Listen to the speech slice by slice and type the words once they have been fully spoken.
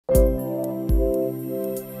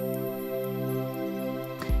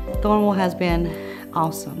Thornwell has been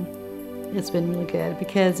awesome. It's been really good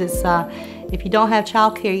because it's if you don't have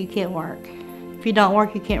childcare, you can't work. If you don't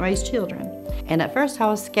work, you can't raise children. And at first I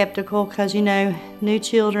was skeptical because, you know, new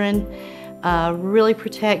children, really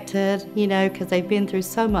protected, you know, because they've been through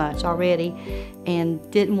so much already and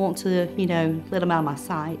didn't want to, you know, let them out of my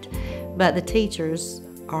sight. But the teachers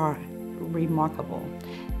are remarkable.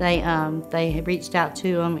 They had reached out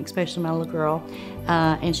to them, especially my little girl,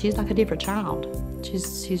 and she's like a different child.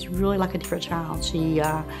 She's really like a different child.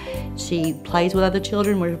 She plays with other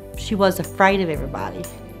children where she was afraid of everybody,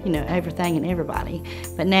 you know, everything and everybody.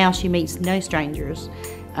 But now she meets no strangers,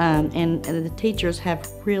 and the teachers have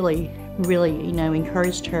really, you know,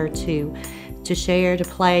 encouraged her to share, to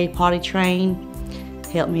play, potty train.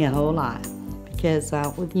 Helped me a whole lot because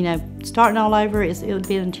with, you know, starting all over, it would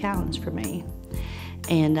be a challenge for me.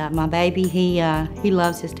 And my baby, he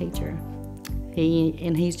loves his teacher.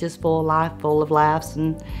 He's just full of life, full of laughs,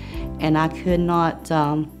 and I couldn't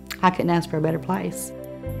ask for a better place.